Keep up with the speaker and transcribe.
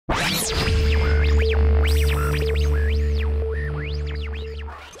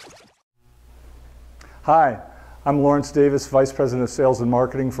Hi, I'm Lawrence Davis, Vice President of Sales and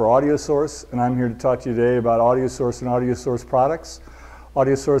Marketing for AudioSource, and I'm here to talk to you today about AudioSource and AudioSource products.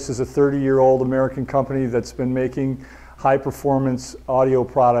 AudioSource is a 30-year-old American company that's been making high-performance audio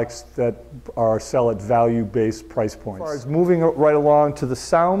products that sell at value-based price points. As far as moving right along to the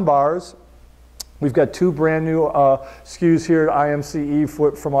sound bars, we've got two brand new SKUs here at IMCE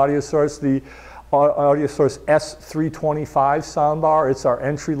from AudioSource. The AudioSource S325 soundbar. It's our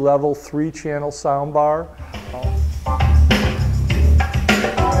entry-level 3-channel soundbar.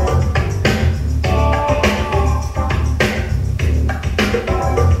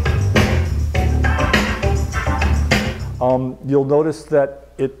 You'll notice that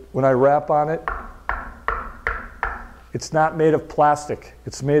when I rap on it, it's not made of plastic.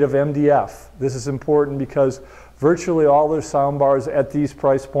 It's made of MDF. This is important because virtually all their soundbars at these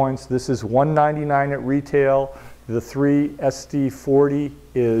price points, this is $199 at retail. The 3SD40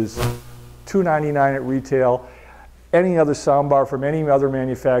 is $299 at retail. Any other soundbar from any other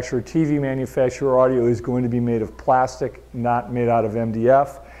manufacturer, TV manufacturer, audio is going to be made of plastic, not made out of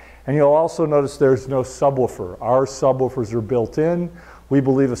MDF. And you'll also notice there's no subwoofer. Our subwoofers are built in. We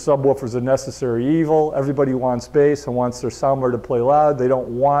believe a subwoofer is a necessary evil. Everybody wants bass and wants their soundbar to play loud. They don't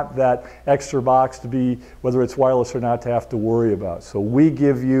want that extra box to be, whether it's wireless or not, to have to worry about. So we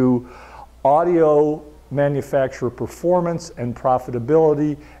give you audio manufacturer performance and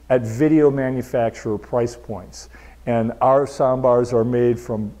profitability at video manufacturer price points. And our soundbars are made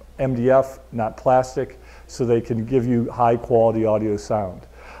from MDF, not plastic, so they can give you high quality audio sound.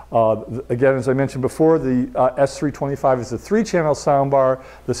 Again, as I mentioned before, the S325 is a 3-channel soundbar.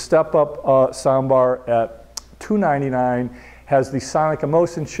 The step-up soundbar at $299 has the Sonic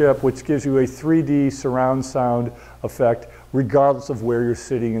Emotion chip, which gives you a 3D surround sound effect regardless of where you're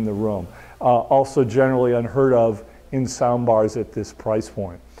sitting in the room. Also generally unheard of in soundbars at this price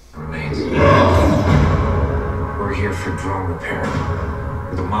point. We're here for drone repair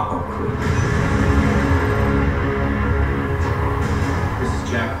with a mop-up crew.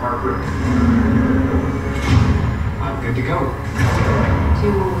 Jack Harper. I'm good to go. 2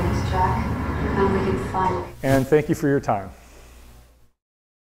 more weeks, Jack, and we can finally. And thank you for your time.